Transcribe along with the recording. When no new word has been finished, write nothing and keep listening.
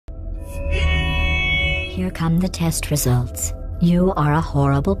Here come the test results. You are a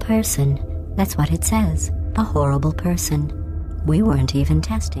horrible person. That's what it says. A horrible person. We weren't even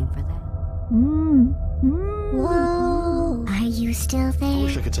testing for that. Whoa! Are you still there? I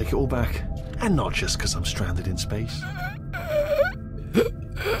wish I could take it all back. And not just because I'm stranded in space.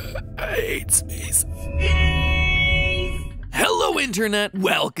 I hate space. Hello Internet,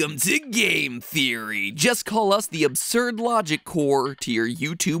 welcome to Game Theory. Just call us the absurd logic core to your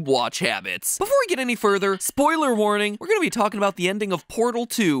YouTube watch habits. Before we get any further, spoiler warning, we're going to be talking about the ending of Portal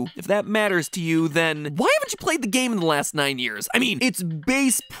 2. If that matters to you, then why haven't you played the game in the last 9 years? I mean, its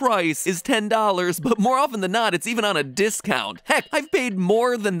base price is $10, but more often than not, it's even on a discount. Heck, I've paid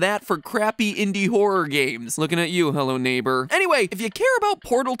more than that for crappy indie horror games. Looking at you, hello neighbor. Anyway, if you care about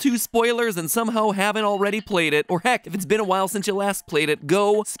Portal 2 spoilers and somehow haven't already played it, or heck, if it's been a while since you last played it,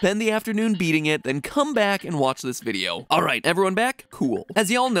 go spend the afternoon beating it, then come back and watch this video. Alright, everyone back? Cool. As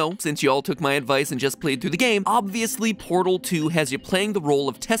y'all know, since y'all took my advice and just played through the game, obviously Portal 2 has you playing the role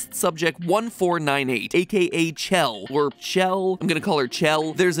of test subject 1498, aka Chell, or Chell, I'm gonna call her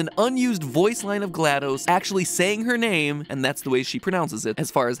Chell. There's an unused voice line of Glados actually saying her name, and that's the way she pronounces it.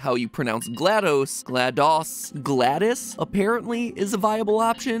 As far as how you pronounce Glados, Gladys, apparently is a viable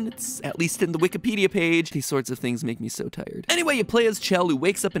option. It's at least in the Wikipedia page. These sorts of things make me so tired. Anyway, you play as Chell, who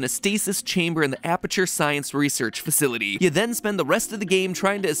wakes up in a stasis chamber in the Aperture Science Research Facility. You then spend the rest of the game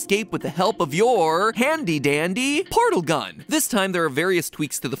trying to escape with the help of your handy-dandy portal gun. This time there are various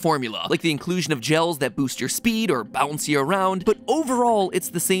tweaks to the formula, like the inclusion of gels that boost your speed or bounce you around, but overall it's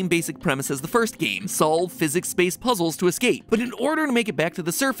the same basic premise as the first game: solve physics-based puzzles to escape. But in order to make it back to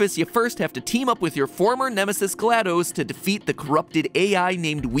the surface, you first have to team up with your former nemesis Glados to defeat the corrupted AI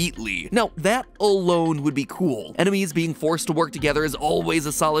named Wheatley. Now, that alone would be cool. Enemies being forced to work together is always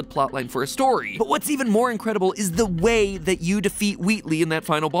a solid plotline for a story. But what's even more incredible is the way that you defeat Wheatley in that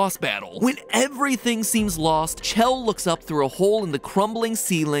final boss battle. When everything seems lost, Chell looks up through a hole in the crumbling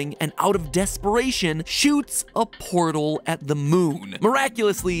ceiling and out of desperation shoots a portal at the moon.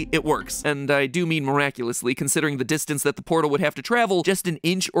 Miraculously, it works. And I do mean miraculously, considering the distance that the portal would have to travel just an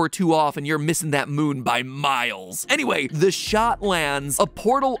inch or two off, and you're missing that moon by miles. Anyway, the shot lands, a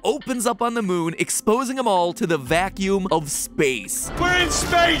portal opens up on the moon, exposing them all to the vacuum of space. We're in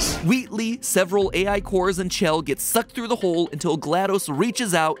space! Wheatley, several AI cores, and Chell get sucked through the hole until Glados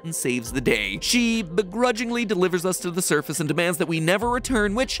reaches out and saves the day. She begrudgingly delivers us to the surface and demands that we never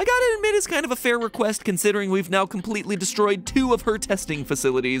return, which I gotta admit is kind of a fair request considering we've now completely destroyed 2 of her testing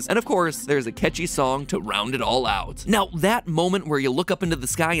facilities. And of course, there's a catchy song to round it all out. Now, that moment where you look up into the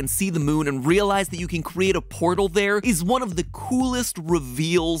sky and see the moon and realize that you can create a portal there is one of the coolest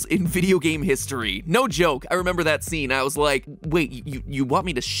reveals in video game history. No joke, I remember that scene. I was like, wait, you want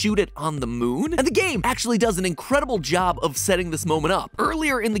me to shoot it on the moon? And the game actually does an incredible job of setting this moment up.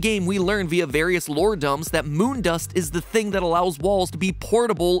 Earlier in the game, we learned via various lore dumps that moon dust is the thing that allows walls to be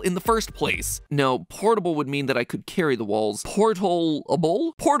portable in the first place. No, portable would mean that I could carry the walls.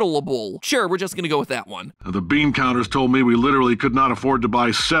 Portalable? Portalable. Sure, we're just gonna go with that one. The bean counters told me we literally could not afford to buy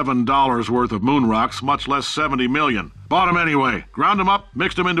 $7 worth of moon rocks, much less 70 million. Bought them anyway, ground them up,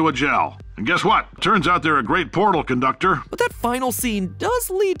 mixed them into a gel. And guess what? Turns out they're a great portal conductor. But that final scene does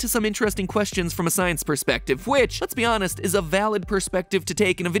lead to some interesting questions from a science perspective, which, let's be honest, is a valid perspective to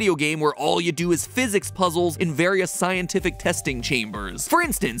take in a video game where all you do is physics puzzles in various scientific testing chambers. For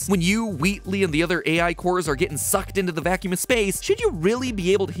instance, when you, Wheatley, and the other AI cores are getting sucked into the vacuum of space, should you really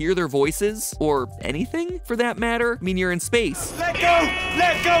be able to hear their voices? Or anything, for that matter? I mean, you're in space. Let go!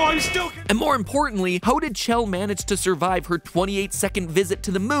 Let go! I'm still... And more importantly, how did Chell manage to survive her 28-second visit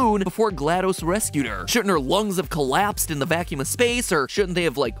to the moon before Glados rescued her? Shouldn't her lungs have collapsed in the vacuum of space, or shouldn't they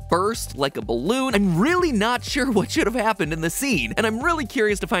have burst like a balloon? I'm really not sure what should have happened in the scene, and I'm really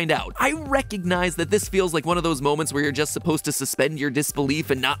curious to find out. I recognize that this feels like one of those moments where you're just supposed to suspend your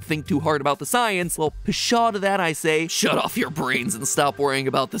disbelief and not think too hard about the science. Well, pshaw to that I say, shut off your brains and stop worrying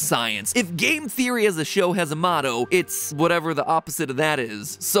about the science. If Game Theory as a show has a motto, it's whatever the opposite of that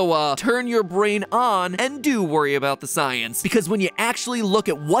is. So, turn your brain on and do worry about the science, because when you actually look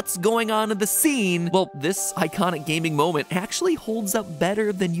at what's going on in the scene, well, this iconic gaming moment actually holds up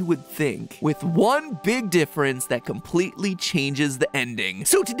better than you would think, with one big difference that completely changes the ending.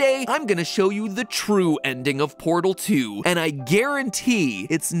 So today, I'm gonna show you the true ending of Portal 2, and I guarantee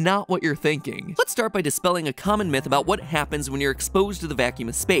it's not what you're thinking. Let's start by dispelling a common myth about what happens when you're exposed to the vacuum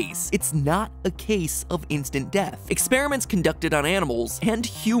of space. It's not a case of instant death. Experiments conducted on animals and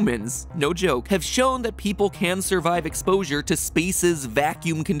humans, no joke, have shown that people can survive exposure to space's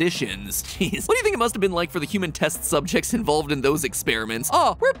vacuum conditions. Jeez, what do you think it must have been like for the human test subjects involved in those experiments?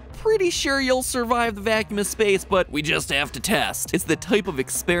 Oh, we're pretty sure you'll survive the vacuum of space, but we just have to test. It's the type of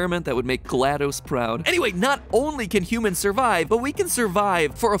experiment that would make Glados proud. Anyway, not only can humans survive, but we can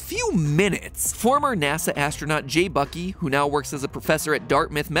survive for a few minutes. Former NASA astronaut Jay Bucky, who now works as a professor at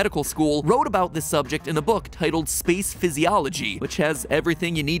Dartmouth Medical School, wrote about this subject in a book titled Space Physiology, which has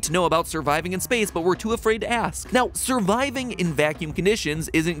everything you need to know about surviving in space, but we're too afraid to ask. Now, surviving in vacuum conditions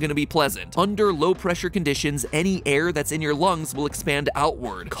isn't going to be pleasant. Under low pressure conditions, any air that's in your lungs will expand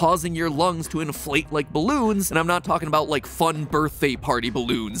outward, causing your lungs to inflate like balloons, and I'm not talking about like fun birthday party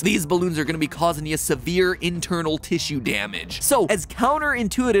balloons. These balloons are going to be causing you severe internal tissue damage. So, as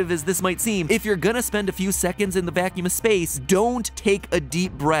counterintuitive as this might seem, if you're gonna spend a few seconds in the vacuum of space, don't take a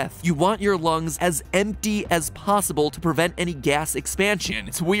deep breath. You want your lungs as empty as possible to prevent any gas expansion.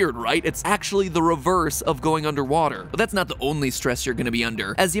 It's weird, right? It's actually the reverse of going underwater. But that's not the only stress you're gonna be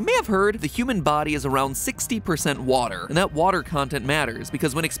under. As you may have heard, the human body is around 60% water, and that water content matters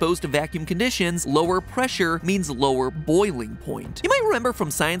because when exposed to vacuum conditions, lower pressure means lower boiling point. You might remember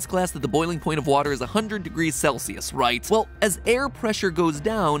from science class that the boiling point of water is 100 degrees Celsius, right? Well, as air pressure goes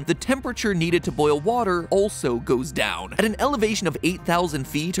down, the temperature needed to boil water also goes down. At an elevation of 8,000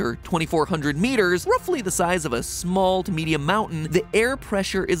 feet or 2,400 meters, roughly the size of a small to medium mountain, the air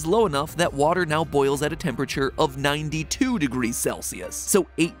pressure is low enough that water now boils at a temperature of 92 degrees Celsius, so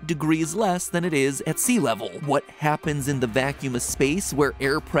 8 degrees less than it is at sea level. What happens in the vacuum of space where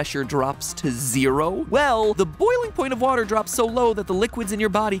air pressure drops to zero? Well, the boiling point of water drops so low that the liquids in your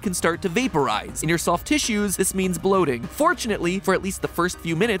body can start to vaporize. In your soft tissues, this means bloating. Fortunately, for at least the first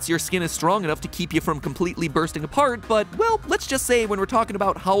few minutes, your skin is strong enough to keep you from completely bursting apart, but, well, let's just say when we're talking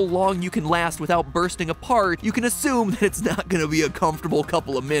about how long you can last without bursting apart, you can assume that it's not gonna be a comfortable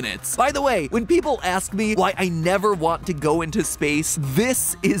couple of minutes. By the way, when people ask me why I never want to go into space,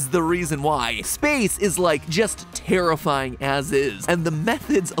 this is the reason why. Space is like just terrifying as is, and the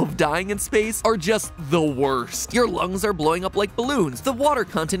methods of dying in space are just the worst. Your lungs are blowing up like balloons. The water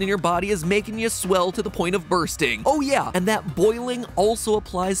content in your body is making you swell to the point of bursting. Oh yeah, and that boiling also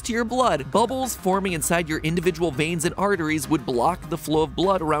applies to your blood. Bubbles forming inside your individual veins and arteries would block the flow of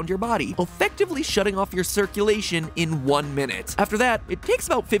blood around your body, effectively shutting off your circulation in 1 minute. After that, it takes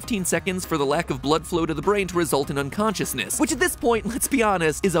about 15 seconds for the lack of blood flow to the brain to result in unconsciousness, which at this point, let's be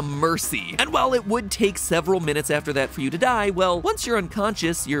honest, is a mercy. And while it would take several minutes after that for you to die, well, once you're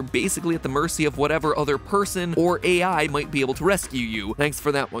unconscious, you're basically at the mercy of whatever other person or AI might be able to rescue you. Thanks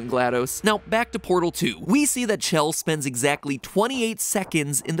for that one, Glados. Now, back to Portal 2. We see that Chell spends exactly 28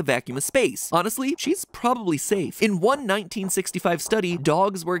 seconds in the vacuum of space. Honestly, she's probably safe. In one 1965 study,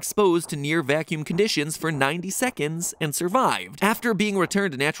 dogs were exposed to near vacuum conditions for 90 seconds and survived. After being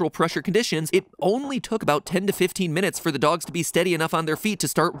returned to natural pressure conditions, it only took about 10 to 15 minutes for the dogs to be steady enough on their feet to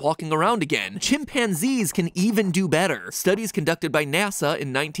start walking around again. Chimpanzees can even do better. Studies conducted by NASA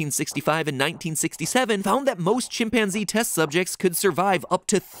in 1965 and 1967 found that most chimpanzee test subjects could survive up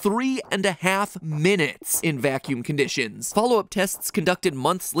to 3.5 minutes in vacuum conditions. Follow-up tests conducted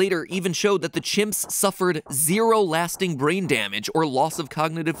months later even showed that the chimps suffered zero lasting brain damage or loss of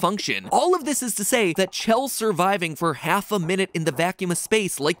cognitive function. All of this is to say that Chell surviving for half a minute in the vacuum of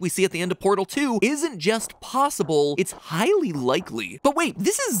space like we see at the end of Portal 2 isn't just possible, it's highly likely. But wait,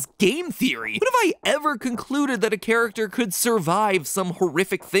 this is game theory. When have I ever concluded that a character could survive some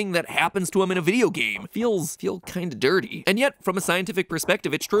horrific thing that happens to him in a video game? Feel kinda dirty. And yet, from a scientific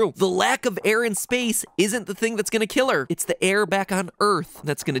perspective, it's true. The lack of air in space isn't the thing that's gonna kill her. It's the air back on Earth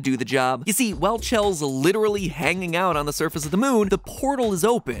that's gonna do the job. You see, while Chell's literally hanging out on the surface of the moon, the portal is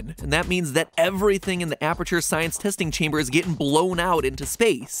open, and that means that everything in the Aperture Science Testing Chamber is getting blown out into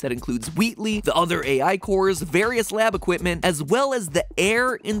space. That includes Wheatley, the other AI cores, various lab equipment, as well as the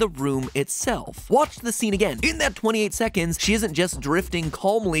air in the room itself. Watch the scene again. In that 28 seconds, she isn't just drifting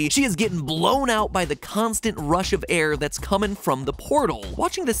calmly, she is getting blown out by the constant rush of air that's coming from the portal.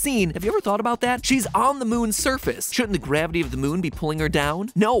 Watching the scene, have you ever thought about that? She's on the moon's surface. Shouldn't the gravity of the moon be pulling her down?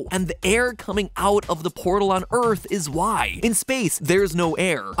 No, and the air coming out of the portal on Earth is why. In space, there's no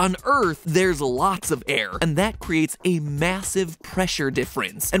air. On Earth, there's lots of air, and that creates a massive pressure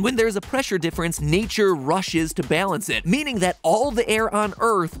difference. And when there's a pressure difference, nature rushes to balance it, meaning that all the air on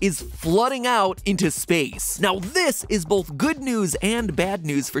Earth is flooding out into space. Now, this is both good news and bad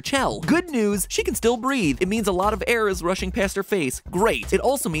news for Chell. Good news, she can still breathe. It means a lot of air is rushing past her face. Great. It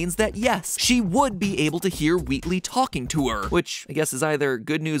also means that, yes, she would be able to hear Wheatley talking to her, which I guess is either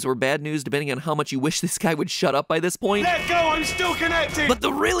good news or bad news, depending on how much you wish this guy would shut up by this point. Let go, I'm still connected! But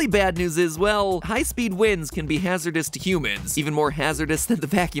the really bad news is, well, high-speed winds can be hazardous to humans, even more hazardous than the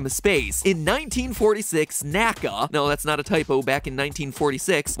vacuum of space. In 1946, NACA, no, that's not a typo, back in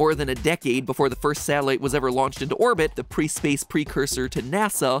 1946, more than a decade before the first satellite was ever launched into orbit, the pre-space precursor precursor to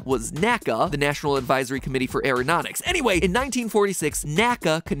NASA was NACA, the National Advisory Committee for Aeronautics. Anyway, in 1946,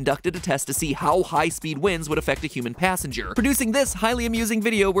 NACA conducted a test to see how high-speed winds would affect a human passenger, producing this highly amusing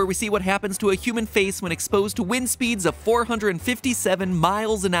video where we see what happens to a human face when exposed to wind speeds of 457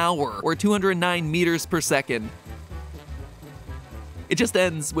 miles an hour, or 209 meters per second. It just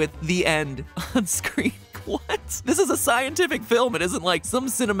ends with the end on screen. What? This is a scientific film. It isn't like some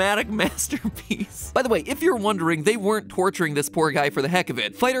cinematic masterpiece. By the way, if you're wondering, they weren't torturing this poor guy for the heck of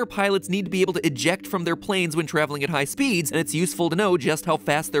it. Fighter pilots need to be able to eject from their planes when traveling at high speeds, and it's useful to know just how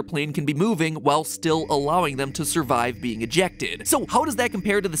fast their plane can be moving while still allowing them to survive being ejected. So how does that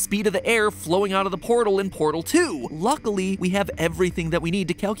compare to the speed of the air flowing out of the portal in Portal 2? Luckily, we have everything that we need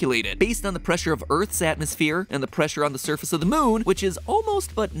to calculate it. Based on the pressure of Earth's atmosphere and the pressure on the surface of the moon, which is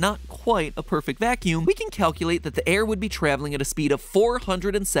almost but not quite a perfect vacuum, we can calculate that the air would be traveling at a speed of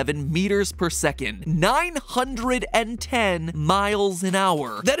 407 meters per second, 910 miles an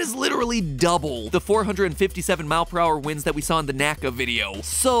hour. That is literally double the 457 mile per hour winds that we saw in the NACA video.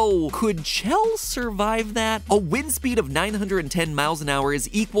 So, could Chell survive that? A wind speed of 910 miles an hour is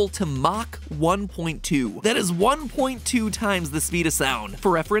equal to Mach 1.2. That is 1.2 times the speed of sound.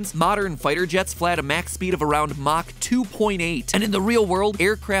 For reference, modern fighter jets fly at a max speed of around Mach 2.8. And in the real world,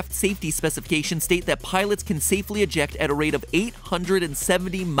 aircraft safety specifications state that pilots can safely eject at a rate of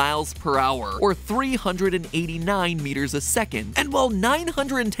 870 miles per hour, or 389 meters a second. And while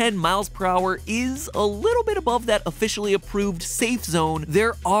 910 miles per hour is a little bit above that officially approved safe zone,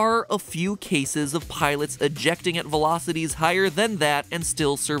 there are a few cases of pilots ejecting at velocities higher than that and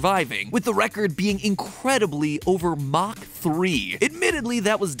still surviving, with the record being incredibly over Mach 3. Admittedly,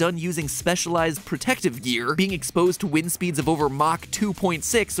 that was done using specialized protective gear. Being exposed to wind speeds of over Mach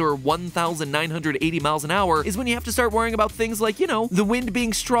 2.6 or 1,980 miles an hour is when you have to start worrying about things like, you know, the wind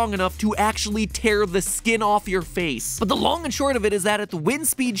being strong enough to actually tear the skin off your face. But the long and short of it is that at the wind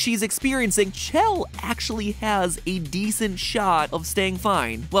speed she's experiencing, Chell actually has a decent shot of staying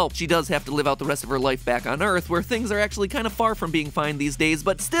fine. Well, she does have to live out the rest of her life back on Earth, where things are actually kind of far from being fine these days,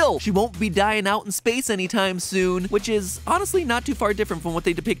 but still, she won't be dying out in space anytime soon, which is honestly not too far different from what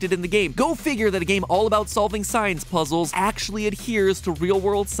they depicted in the game. Go figure that a game all about solving science puzzles actually adheres to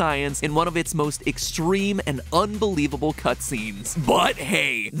real-world science in one of its most extreme and unbelievable cutscenes. But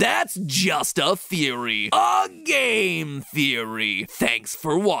hey, that's just a theory. A game theory. Thanks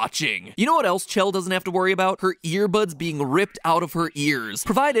for watching. You know what else Chell doesn't have to worry about? Her earbuds being ripped out of her ears,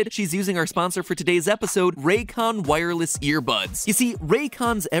 provided she's using our sponsor for today's episode, Raycon wireless earbuds. You see,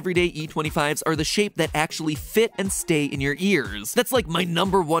 Raycon's everyday E25s are the shape that actually fit and stay in your ears. That's like my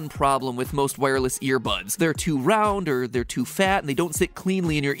 #1 problem with most wireless earbuds. They're too round or they're too fat and they don't sit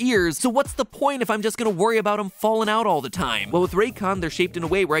cleanly in your ears, so what's the point if I'm just gonna worry about them falling out all the time? Well, with Raycon, they're shaped in a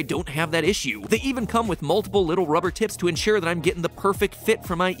way where I don't have that issue. They even come with multiple little rubber tips to ensure that I'm getting the perfect fit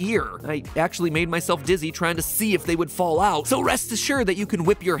for my ear. I actually made myself dizzy trying to see if they would fall out, so rest assured that you can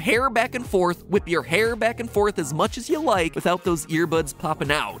whip your hair back and forth as much as you like without those earbuds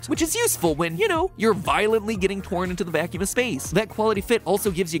popping out, which is useful when, you know, you're violently getting torn into the vacuum of space. That quality fit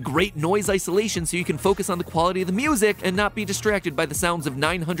also gives you great noise isolation so you can focus on the quality of the music and not be distracted by the sounds of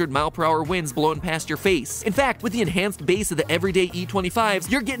 900 mile per hour winds blowing past your face. In fact, with the enhanced bass of the everyday E25s,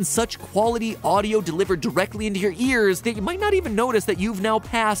 you're getting such quality audio delivered directly into your ears that you might not even notice that you've now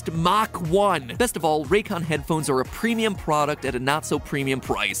passed Mach 1. Best of all, Raycon headphones are a premium product at a not so premium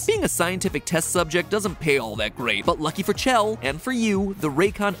price. Being a scientific test subject doesn't pay all that great, but lucky for Chell and for you, the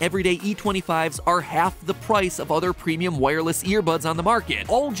Raycon everyday E25s are half the price of other premium wireless earbuds on the market.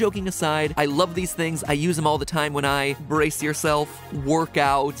 All joking aside, I love these things. I use them all the time when I, brace yourself, work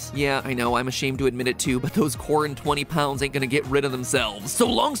out. Yeah, I know, I'm ashamed to admit it too, but those core and 20 pounds ain't gonna get rid of themselves. So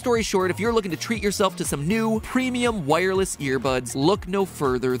long story short, if you're looking to treat yourself to some new premium wireless earbuds, look no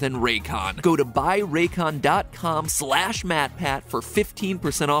further than Raycon. Go to buyraycon.com/MattPat for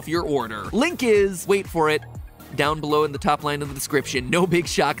 15% off your order. Link is, wait for it, down below in the top line of the description. No big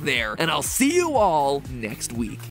shock there. And I'll see you all next week.